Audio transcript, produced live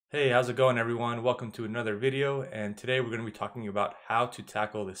Hey, how's it going everyone? Welcome to another video, and today we're going to be talking about how to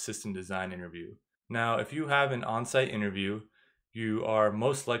tackle the system design interview. Now, if you have an on-site interview, you are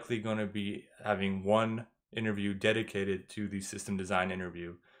most likely going to be having one interview dedicated to the system design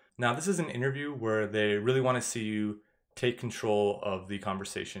interview. Now, this is an interview where they really want to see you take control of the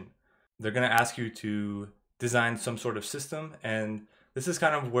conversation. They're going to ask you to design some sort of system, and this is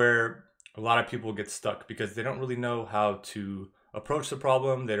kind of where a lot of people get stuck because they don't really know how to approach the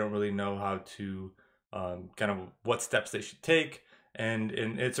problem. They don't really know how to kind of what steps they should take. And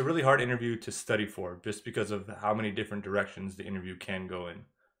it's a really hard interview to study for just because of how many different directions the interview can go in.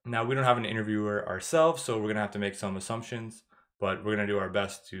 Now, we don't have an interviewer ourselves, so we're going to have to make some assumptions, but we're going to do our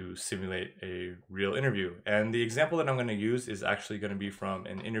best to simulate a real interview. And the example that I'm going to use is actually going to be from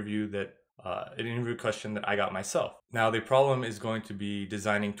an interview question that I got myself. Now, the problem is going to be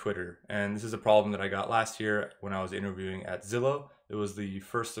designing Twitter, and this is a problem that I got last year when I was interviewing at Zillow. It was the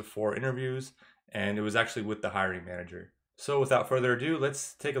first of 4 interviews, and it was actually with the hiring manager. So without further ado,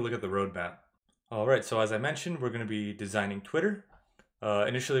 let's take a look at the roadmap. All right, so as I mentioned, we're going to be designing Twitter.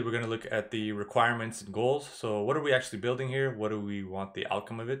 Initially, we're going to look at the requirements and goals. So what are we actually building here? What do we want the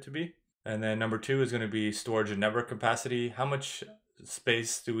outcome of it to be? And then number 2 is going to be storage and network capacity. How much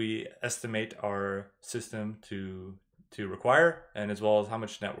space do we estimate our system to require, and as well as how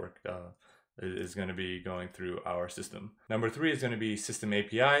much network is going to be going through our system. Number 3 is going to be system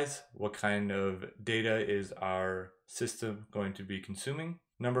APIs. What kind of data is our system going to be consuming?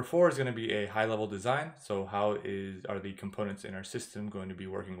 Number 4 is going to be a high-level design. So how are the components in our system going to be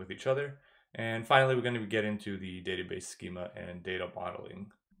working with each other? And finally, we're going to get into the database schema and data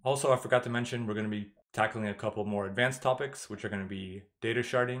modeling. Also, I forgot to mention, we're going to be tackling a couple more advanced topics, which are going to be data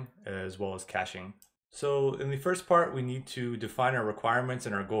sharding as well as caching. So in the first part, we need to define our requirements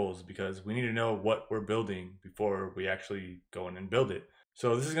and our goals because we need to know what we're building before we actually go in and build it.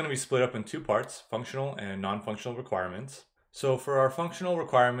 So this is going to be split up in 2 parts, functional and non-functional requirements. So for our functional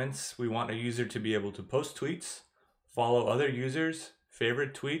requirements, we want a user to be able to post tweets, follow other users,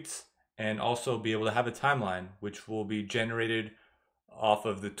 favorite tweets, and also be able to have a timeline, which will be generated off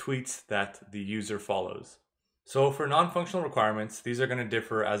of the tweets that the user follows. So for non-functional requirements, these are going to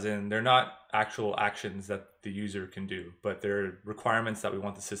differ as in they're not actual actions that the user can do, but they're requirements that we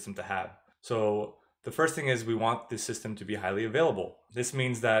want the system to have. So the first thing is we want the system to be highly available. This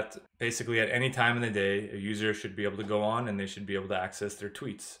means that basically at any time in the day, a user should be able to go on and they should be able to access their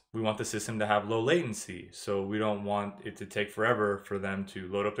tweets. We want the system to have low latency, so we don't want it to take forever for them to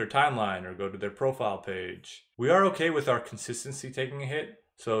load up their timeline or go to their profile page. We are okay with our consistency taking a hit.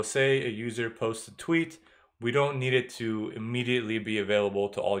 So say a user posts a tweet, we don't need it to immediately be available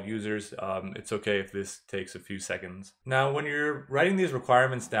to all users. It's okay if this takes a few seconds. Now, when you're writing these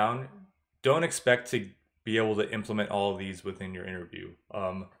requirements down, don't expect to be able to implement all of these within your interview.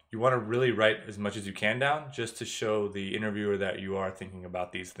 You want to really write as much as you can down just to show the interviewer that you are thinking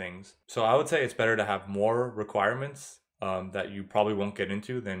about these things. So I would say it's better to have more requirements that you probably won't get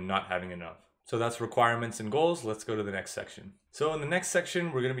into than not having enough. So that's requirements and goals. Let's go to the next section. So in the next section,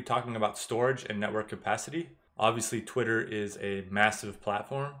 we're going to be talking about storage and network capacity. Obviously, Twitter is a massive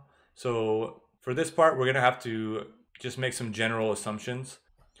platform. So for this part, we're going to have to just make some general assumptions.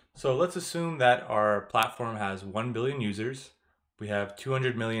 So let's assume that our platform has 1 billion users. We have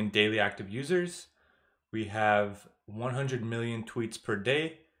 200 million daily active users. We have 100 million tweets per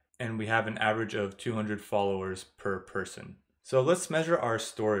day, and we have an average of 200 followers per person. So let's measure our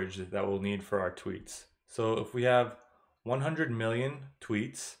storage that we'll need for our tweets. So if we have 100 million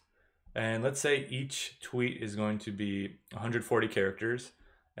tweets, and let's say each tweet is going to be 140 characters,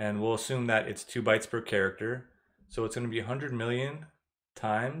 and we'll assume that it's 2 bytes per character. So it's going to be 100 million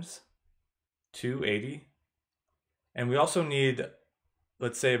times 280. And we also need,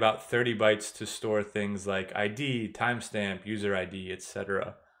 let's say, about 30 bytes to store things like ID, timestamp, user ID,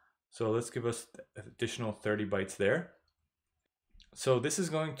 etc. So let's give us additional 30 bytes there. So this is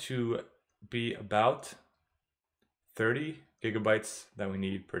going to be about 30 gigabytes that we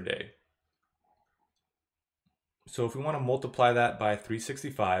need per day. So if we want to multiply that by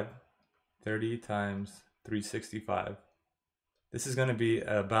 365, 30 times 365, this is going to be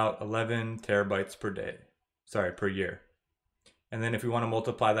about 11 terabytes per year. And then if we want to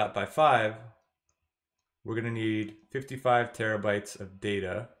multiply that by 5, we're going to need 55 terabytes of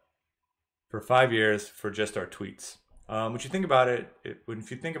data for 5 years for just our tweets. If you think about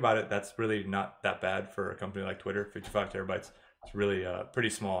it, that's really not that bad for a company like Twitter. 55 terabytes. It's really pretty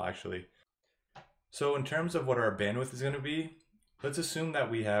small, actually. So in terms of what our bandwidth is going to be, let's assume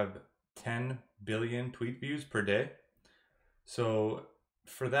that we have 10 billion tweet views per day. So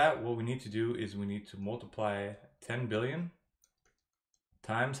for that, what we need to do is we need to multiply 10 billion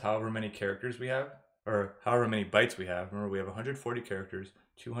times however many characters we have, or however many bytes we have. Remember, we have 140 characters,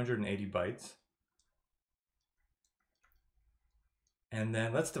 280 bytes. And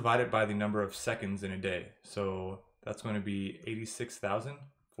then let's divide it by the number of seconds in a day. So that's going to be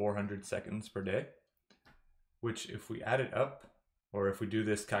 86,400 seconds per day, which if we add it up, or if we do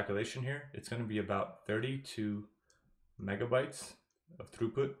this calculation here, it's going to be about 32 megabytes of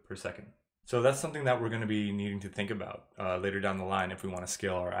throughput per second. So that's something that we're going to be needing to think about later down the line if we want to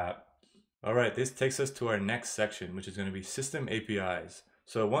scale our app. All right, this takes us to our next section, which is going to be system APIs.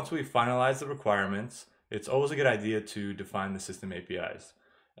 So once we finalize the requirements, it's always a good idea to define the system APIs.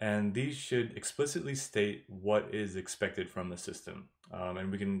 And these should explicitly state what is expected from the system.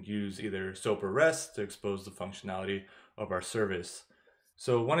 And we can use either SOAP or REST to expose the functionality of our service.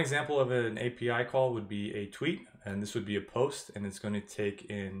 So one example of an API call would be a tweet, and this would be a post, and it's going to take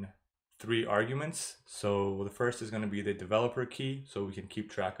in 3 arguments. So the first is going to be the developer key, so we can keep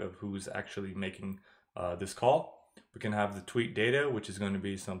track of who's actually making this call. We can have the tweet data, which is going to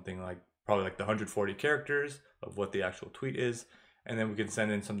be something like probably like the 140 characters of what the actual tweet is. And then we can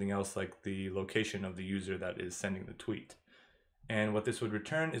send in something else like the location of the user that is sending the tweet. And what this would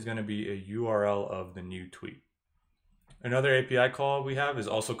return is going to be a URL of the new tweet. Another API call we have is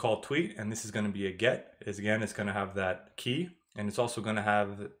also called tweet, and this is going to be a get. Again, it's going to have that key, and it's also going to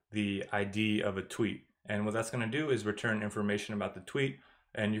have the ID of a tweet. And what that's going to do is return information about the tweet,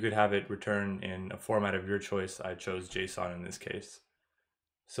 and you could have it return in a format of your choice. I chose JSON in this case.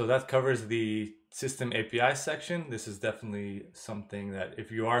 So that covers the system API section. This is definitely something that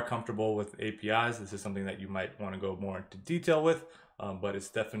if you are comfortable with APIs, this is something that you might want to go more into detail with, but it's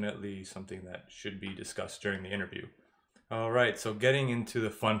definitely something that should be discussed during the interview. All right, so getting into the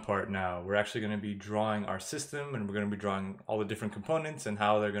fun part now, we're actually going to be drawing our system, and we're going to be drawing all the different components and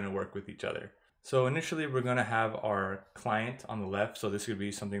how they're going to work with each other. So initially we're going to have our client on the left. So this could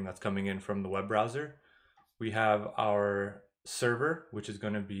be something that's coming in from the web browser. We have our server, which is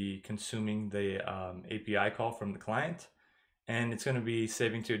going to be consuming the API call from the client, and it's going to be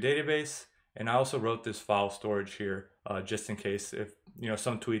saving to a database. And I also wrote this file storage here just in case if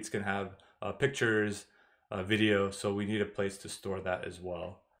some tweets can have pictures, video, so we need a place to store that as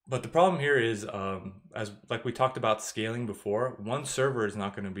well. But the problem here is, as like we talked about scaling before, one server is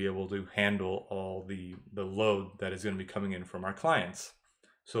not going to be able to handle all the load that is going to be coming in from our clients.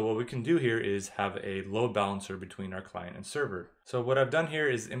 So what we can do here is have a load balancer between our client and server. So what I've done here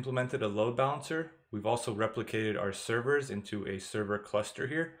is implemented a load balancer. We've also replicated our servers into a server cluster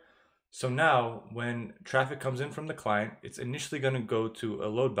here. So now when traffic comes in from the client, it's initially going to go to a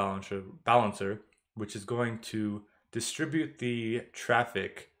load balancer, which is going to distribute the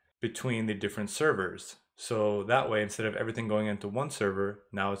traffic between the different servers. So that way, instead of everything going into one server,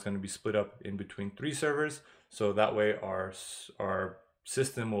 now it's going to be split up in between 3 servers. So that way our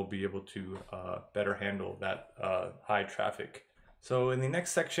system will be able to better handle that high traffic. So in the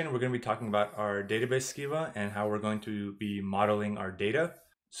next section, we're going to be talking about our database schema and how we're going to be modeling our data.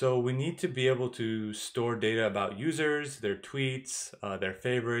 So we need to be able to store data about users, their tweets, their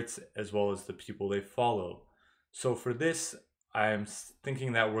favorites, as well as the people they follow. So for this, I'm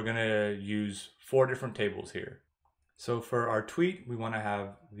thinking that we're going to use 4 different tables here. So for our tweet, we want to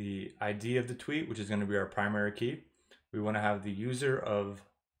have the ID of the tweet, which is going to be our primary key. We want to have the user of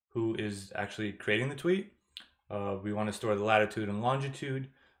who is actually creating the tweet. We want to store the latitude and longitude.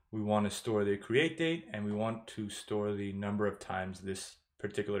 We want to store the create date, and we want to store the number of times this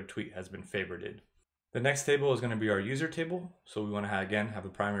particular tweet has been favorited. The next table is going to be our user table. So we want to again have the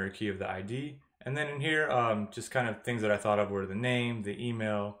primary key of the ID. And then in here, just kind of things that I thought of were the name, the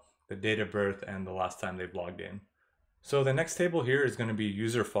email, the date of birth, and the last time they've logged in. So the next table here is going to be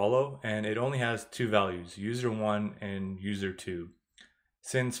user follow, and it only has 2 values, user 1 and user 2.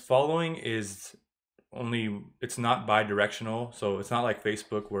 Since following is it's not bi-directional, so it's not like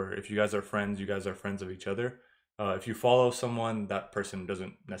Facebook where if you guys are friends of each other. If you follow someone, that person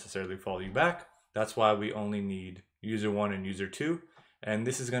doesn't necessarily follow you back. That's why we only need user 1 and user 2. And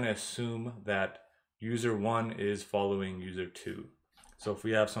this is going to assume that user 1 is following user 2. So if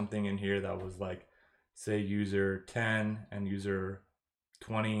we have something in here that was like, say, user 10 and user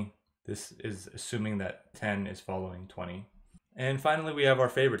 20, this is assuming that 10 is following 20. And finally, we have our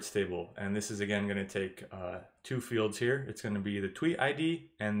favorites table. And this is again going to take 2 fields here. It's going to be the tweet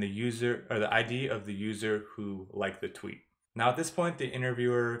ID and the user, or the ID of the user who liked the tweet. Now at this point, the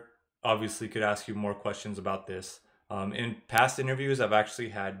interviewer obviously could ask you more questions about this. In past interviews, I've actually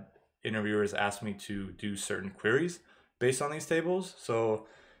had interviewers ask me to do certain queries based on these tables. So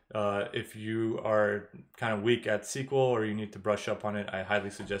if you are kind of weak at SQL or you need to brush up on it, I highly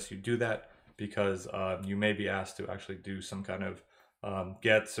suggest you do that, because you may be asked to actually do some kind of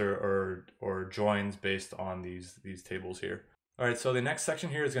gets or joins based on these tables here. All right, so the next section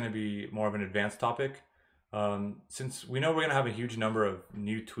here is going to be more of an advanced topic. Since we know we're going to have a huge number of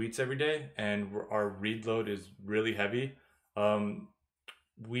new tweets every day and our read load is really heavy,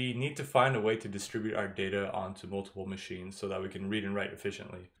 we need to find a way to distribute our data onto multiple machines so that we can read and write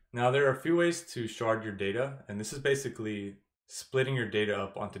efficiently. Now, there are a few ways to shard your data, and this is basically splitting your data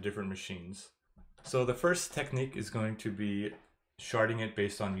up onto different machines. So the first technique is going to be sharding it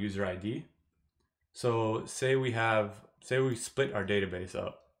based on user ID. So say we split our database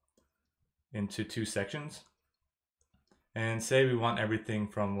up into two sections, and say we want everything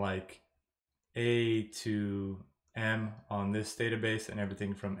from like A to M on this database and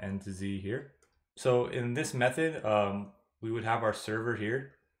everything from N to Z here. So in this method, we would have our server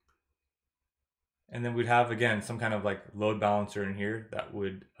here, and then we'd have, again, some kind of like load balancer in here that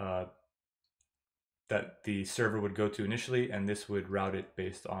would that the server would go to initially, and this would route it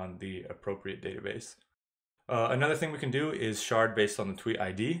based on the appropriate database. Another thing we can do is shard based on the tweet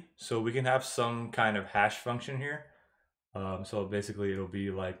ID. So we can have some kind of hash function here. So basically it'll be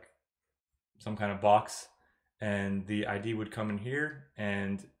like some kind of box, and the ID would come in here,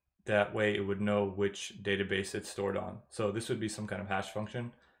 and that way it would know which database it's stored on. So this would be some kind of hash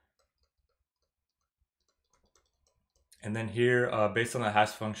function. And then here, based on the hash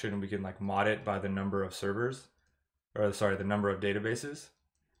function, we can like mod it by the number of servers, or sorry, the number of databases.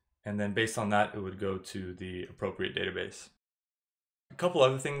 And then based on that, it would go to the appropriate database. A couple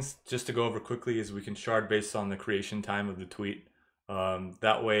other things just to go over quickly is we can shard based on the creation time of the tweet.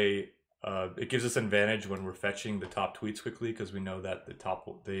 That way, it gives us an advantage when we're fetching the top tweets quickly, because we know that the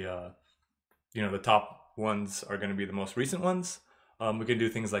top ones are going to be the most recent ones. We can do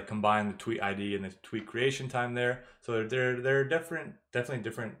things like combine the tweet ID and the tweet creation time there. So there are definitely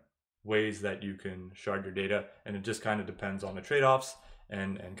different ways that you can shard your data, and it just kind of depends on the trade-offs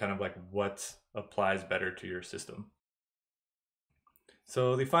and kind of like what applies better to your system.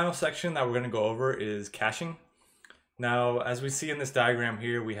 So the final section that we're going to go over is caching. Now, as we see in this diagram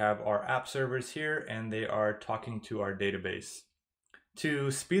here, we have our app servers here, and they are talking to our database.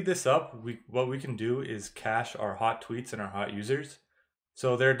 To speed this up, what we can do is cache our hot tweets and our hot users.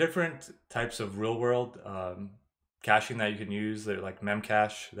 So there are different types of real-world caching that you can use. They're like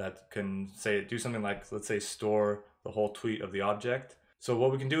memcache that can do something like, let's say, store the whole tweet of the object. So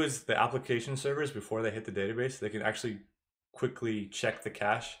what we can do is the application servers, before they hit the database, they can actually quickly check the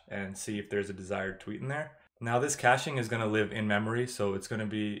cache and see if there's a desired tweet in there. Now this caching is going to live in memory, so it's going to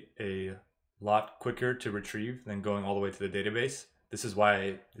be a lot quicker to retrieve than going all the way to the database. This is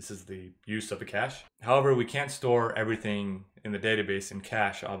why this is the use of a cache. However, we can't store everything in the database in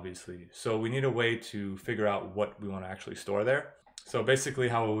cache, obviously. So we need a way to figure out what we want to actually store there. So basically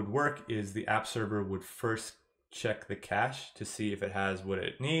how it would work is the app server would first check the cache to see if it has what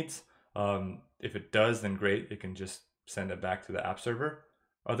it needs. If it does, then great, it can just send it back to the app server.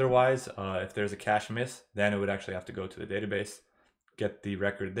 Otherwise, if there's a cache miss, then it would actually have to go to the database, get the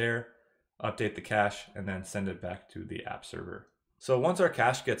record there, update the cache, and then send it back to the app server. So once our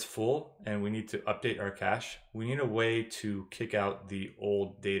cache gets full and we need to update our cache, we need a way to kick out the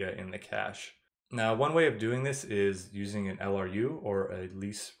old data in the cache. Now, one way of doing this is using an LRU, or a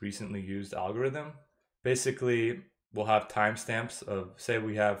least recently used algorithm. Basically, we'll have timestamps of, say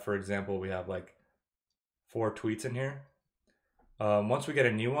we have, for example, we have like 4 tweets in here. Once we get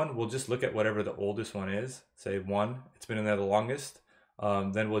a new one, we'll just look at whatever the oldest one is, say 1, it's been in there the longest.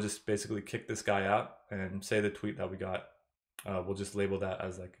 Then we'll just basically kick this guy out and say the tweet that we got. We'll just label that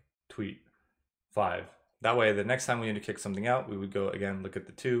as like tweet 5. That way, the next time we need to kick something out, we would go again, look at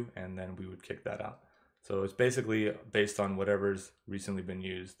the 2, and then we would kick that out. So it's basically based on whatever's recently been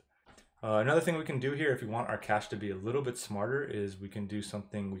used. Another thing we can do here, if we want our cache to be a little bit smarter, is we can do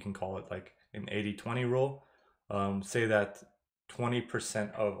something, we can call it like an 80-20 rule. Say that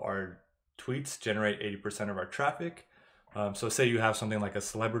 20% of our tweets generate 80% of our traffic. So say you have something like a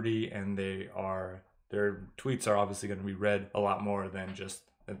celebrity, and their tweets are obviously going to be read a lot more than just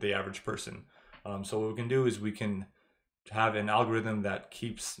the average person. So what we can do is we can have an algorithm that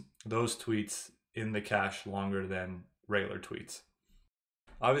keeps those tweets in the cache longer than regular tweets.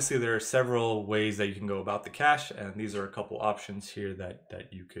 Obviously, there are several ways that you can go about the cache, and these are a couple options here that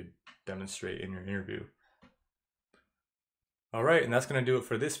you could demonstrate in your interview. All right, and that's going to do it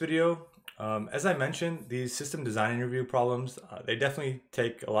for this video. As I mentioned, these system design interview problems, they definitely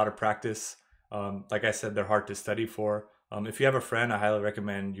take a lot of practice. Like I said, they're hard to study for. If you have a friend, I highly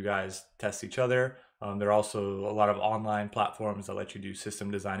recommend you guys test each other. There are also a lot of online platforms that let you do system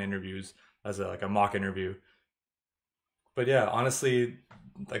design interviews as like a mock interview. But yeah, honestly,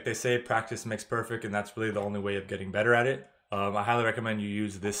 like they say, practice makes perfect, and that's really the only way of getting better at it. I highly recommend you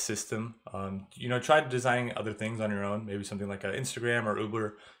use this system. Try designing other things on your own, maybe something like Instagram or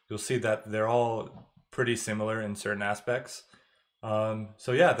Uber. You'll see that they're all pretty similar in certain aspects.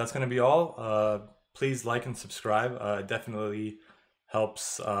 So yeah, that's going to be all. Please like and subscribe. It definitely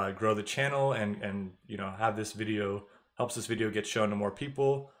helps grow the channel, and have this video, helps this video get shown to more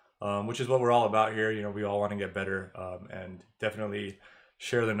people, which is what we're all about here. We all want to get better, and definitely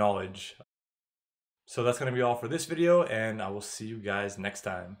share the knowledge. So that's going to be all for this video, and I will see you guys next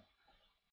time.